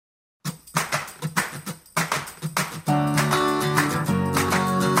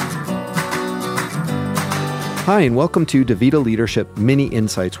Hi, and welcome to DaVita Leadership Mini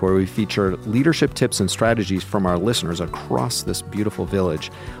Insights, where we feature leadership tips and strategies from our listeners across this beautiful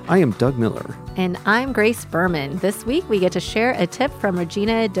village. I am Doug Miller. And I'm Grace Berman. This week, we get to share a tip from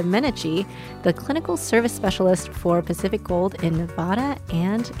Regina Domenici, the clinical service specialist for Pacific Gold in Nevada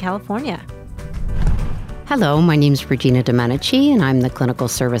and California. Hello, my name is Regina Domenici, and I'm the clinical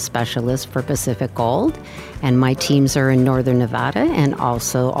service specialist for Pacific Gold. And my teams are in Northern Nevada and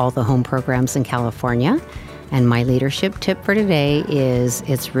also all the home programs in California. And my leadership tip for today is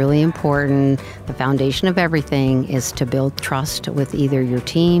it's really important. The foundation of everything is to build trust with either your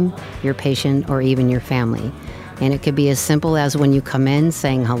team, your patient, or even your family. And it could be as simple as when you come in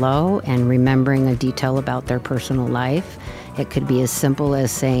saying hello and remembering a detail about their personal life. It could be as simple as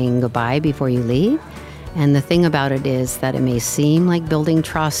saying goodbye before you leave. And the thing about it is that it may seem like building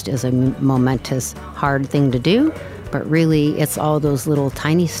trust is a momentous, hard thing to do, but really it's all those little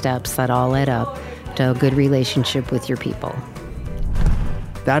tiny steps that all add up to a good relationship with your people.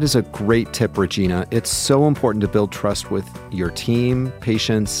 That is a great tip, Regina. It's so important to build trust with your team,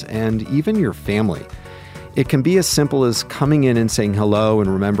 patients, and even your family. It can be as simple as coming in and saying hello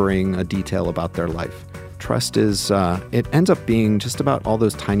and remembering a detail about their life. Trust is, it ends up being just about all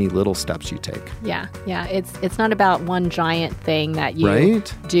those tiny little steps you take. Yeah. It's not about one giant thing that you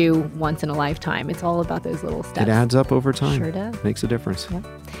do once in a lifetime. It's all about those little steps. It adds up over time. Sure does. Makes a difference. Yep.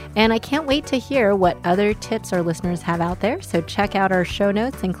 And I can't wait to hear what other tips our listeners have out there. So check out our show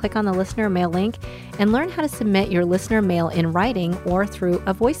notes and click on the listener mail link and learn how to submit your listener mail in writing or through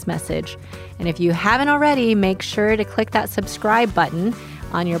a voice message. And if you haven't already, make sure to click that subscribe button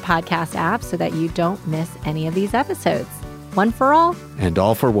on your podcast app so that you don't miss any of these episodes. One for all. And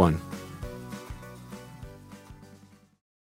all for one.